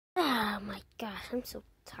Oh my gosh, I'm so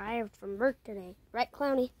tired from work today. Right,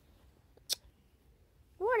 Clowny?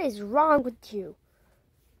 What is wrong with you?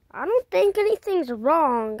 I don't think anything's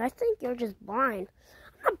wrong. I think you're just blind.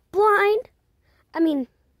 I'm not blind. I mean,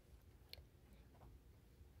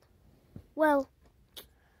 well,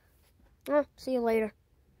 see you later.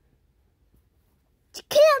 You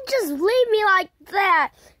can't just leave me like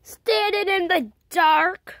that, standing in the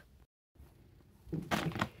dark.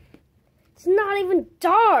 It's not even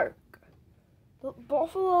dark. But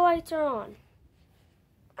both of the lights are on.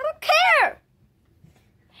 I don't care.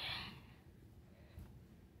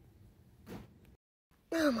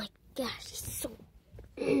 Oh my gosh, it's so...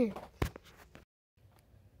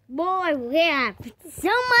 Boy, we have so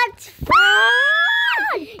much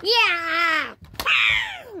fun! Yeah!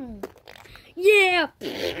 Yeah!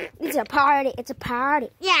 It's a party, it's a party.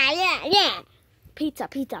 Yeah. Pizza.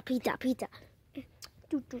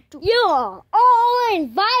 You're all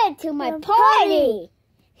invited to my party.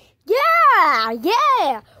 Yeah! Woo!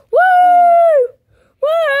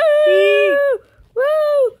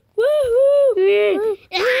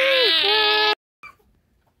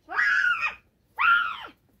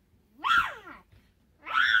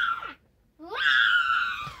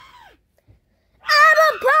 I'm a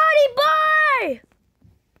party boy!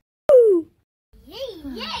 Woo!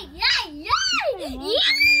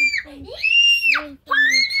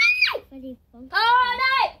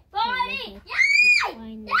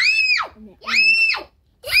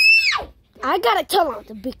 I gotta tell them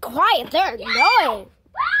to be quiet. They're annoying.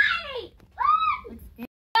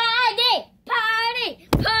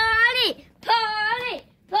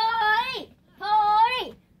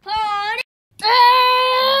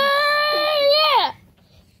 Yeah!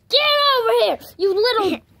 Get over here, you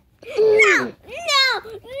little... No!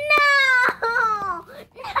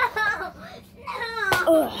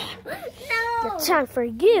 It's time for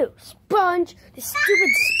you, Sponge, the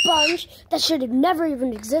stupid sponge that should have never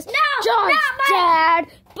even existed. John's dad,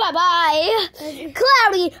 bye-bye.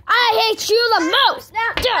 Cloudy, I hate you the most.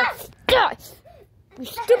 Die. You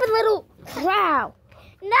stupid little cow.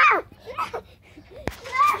 No!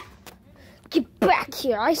 Get back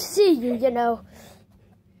here, I see you, you know.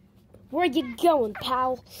 Where you going,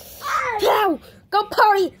 pal? Pal, go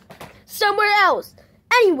party somewhere else.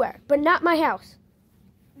 Anywhere, but not my house.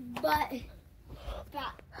 But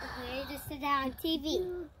I just sit down on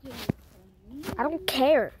TV. I don't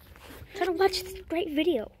care. Try to watch this great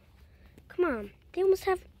video. Come on. They almost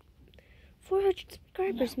have 400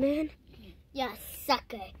 subscribers, man. You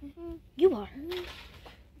sucker. You are.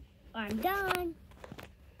 I'm done.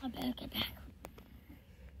 I better get back.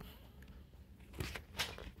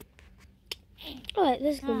 Alright,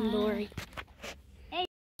 this is the Lori. Hey.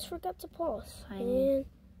 Just forgot to pause. And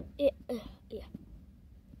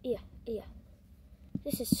yeah.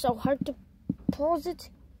 This is so hard to pause it.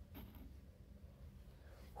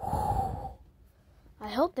 I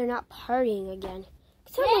hope they're not partying again.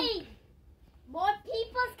 Hey! More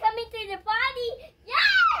people's coming to the party!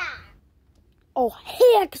 Yeah! Oh,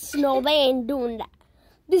 heck no, they ain't doing that.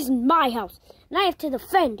 This is my house, and I have to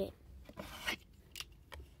defend it.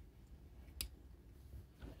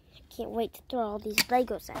 I can't wait to throw all these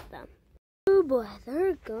Legos at them. Oh boy,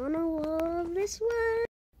 they're gonna love this one.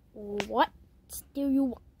 What do you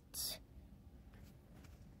want?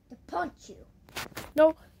 To punch you.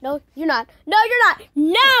 No, you're not. No, you're not.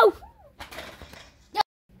 No!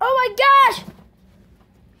 Oh my gosh!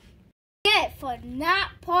 Get for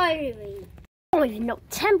not partying. I don't even know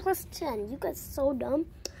 10 plus 10. You guys are so dumb.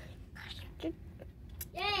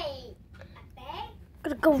 Yay! I'm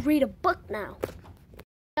gonna go read a book now.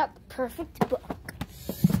 Got the perfect book.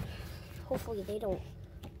 Hopefully they don't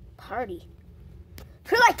party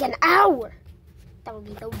for like an hour. That would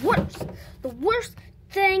be the worst. The worst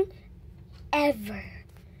thing ever.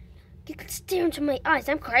 You could stare into my eyes.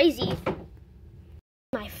 I'm crazy.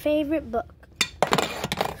 My favorite book.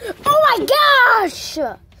 Oh my gosh!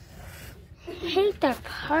 I hate that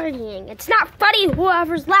partying. It's not funny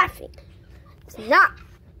whoever's laughing. It's not.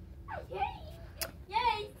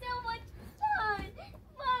 Yay, so much fun.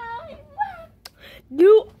 Bye.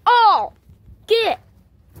 You all get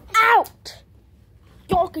out.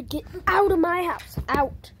 Y'all could get out of my house.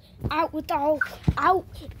 Out. Out with all. Out.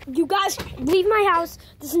 You guys leave my house.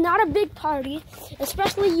 This is not a big party.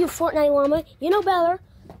 Especially you, Fortnite Llama. You know better.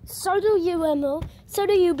 So do you, Emil. So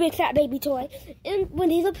do you, Big Fat Baby Toy. And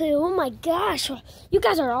Winnie the Pooh. Oh my gosh. You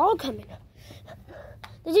guys are all coming.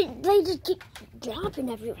 They just keep dropping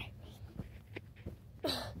everywhere.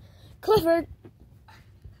 Clifford.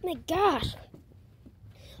 My gosh.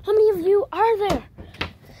 How many of you are there?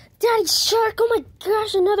 Daddy Shark. Oh my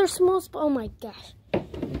gosh. Another small spot. Oh my gosh.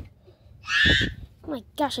 Oh my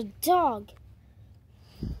gosh, a dog.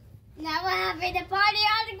 Now we're having a party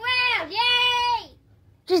on the ground. Yay!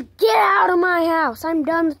 Just get out of my house. I'm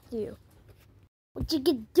done with you. What you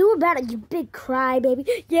can do about it, you big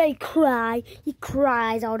crybaby? Yeah, he cry. He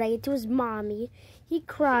cries all day to his mommy. He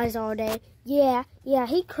cries all day. Yeah,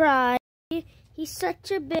 he cries. He's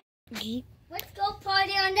such a big... Let's go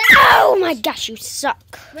party on that. Oh my gosh, you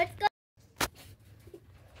suck. Let's go.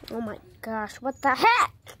 Oh my gosh, what the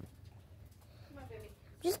heck?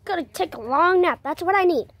 Just gonna take a long nap. That's what I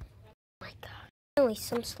need. Oh my gosh, finally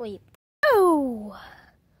some sleep. Oh,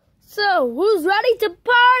 so who's ready to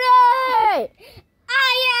party?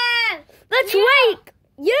 I am. Let's wake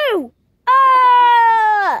you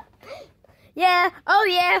up. Yeah, oh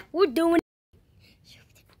yeah, we're doing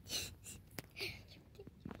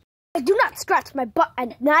it. Do not scratch my butt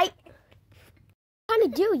at night. What are you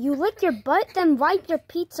trying to do? You lick your butt, then wipe your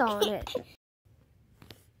pizza on it.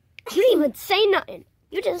 You didn't even say nothing.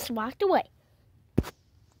 You just walked away.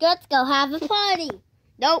 Let's go have a party.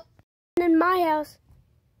 Nope. In my house.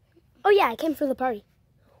 Oh yeah, I came for the party.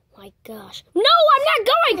 Oh my gosh. No, I'm not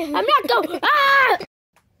going. I'm not going. Ah!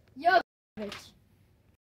 Yo. Dun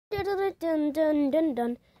dun dun dun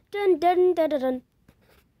dun dun dun dun dun.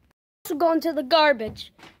 Also going to the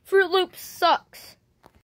garbage. Fruit Loops sucks.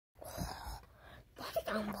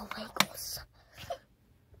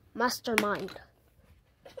 Mastermind.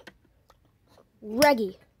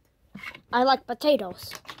 Reggie. I like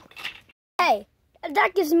potatoes. Hey,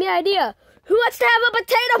 that gives me an idea. Who wants to have a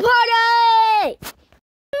potato party?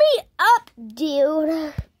 Me up,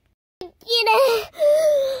 dude.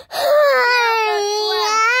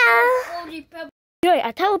 Joy,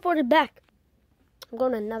 I teleported back. I'm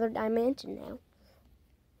going to another dimension now.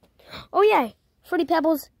 Oh yeah, Fruity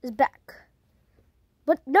Pebbles is back.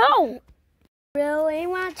 But no! Really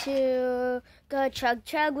want to go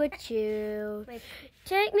chug with you. Wait.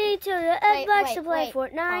 Take me to the Xbox to play wait.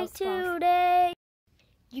 Fortnite Pause. today.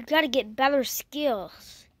 You gotta get better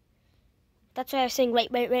skills. That's why I was saying wait,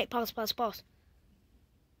 pause.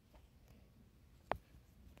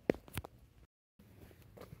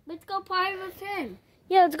 Let's go party with him.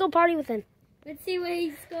 Yeah, let's go party with him. Let's see where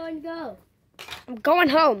he's going to go. I'm going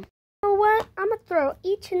home. You know what? I'm gonna throw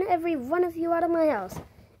each and every one of you out of my house.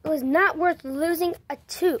 It was not worth losing a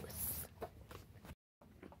tooth.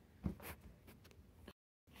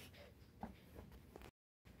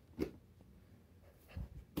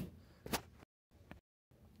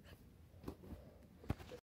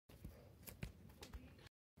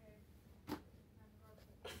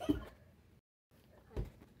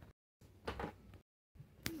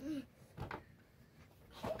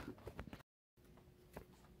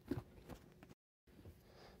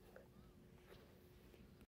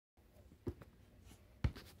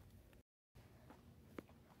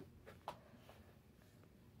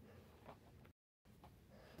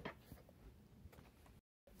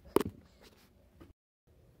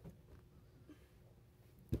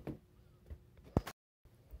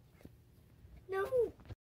 No.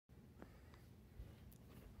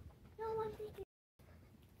 No, I'm thinking.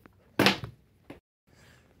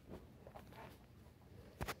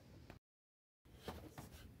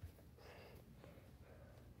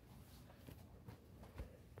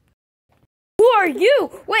 Who are you?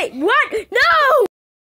 Wait, what? No!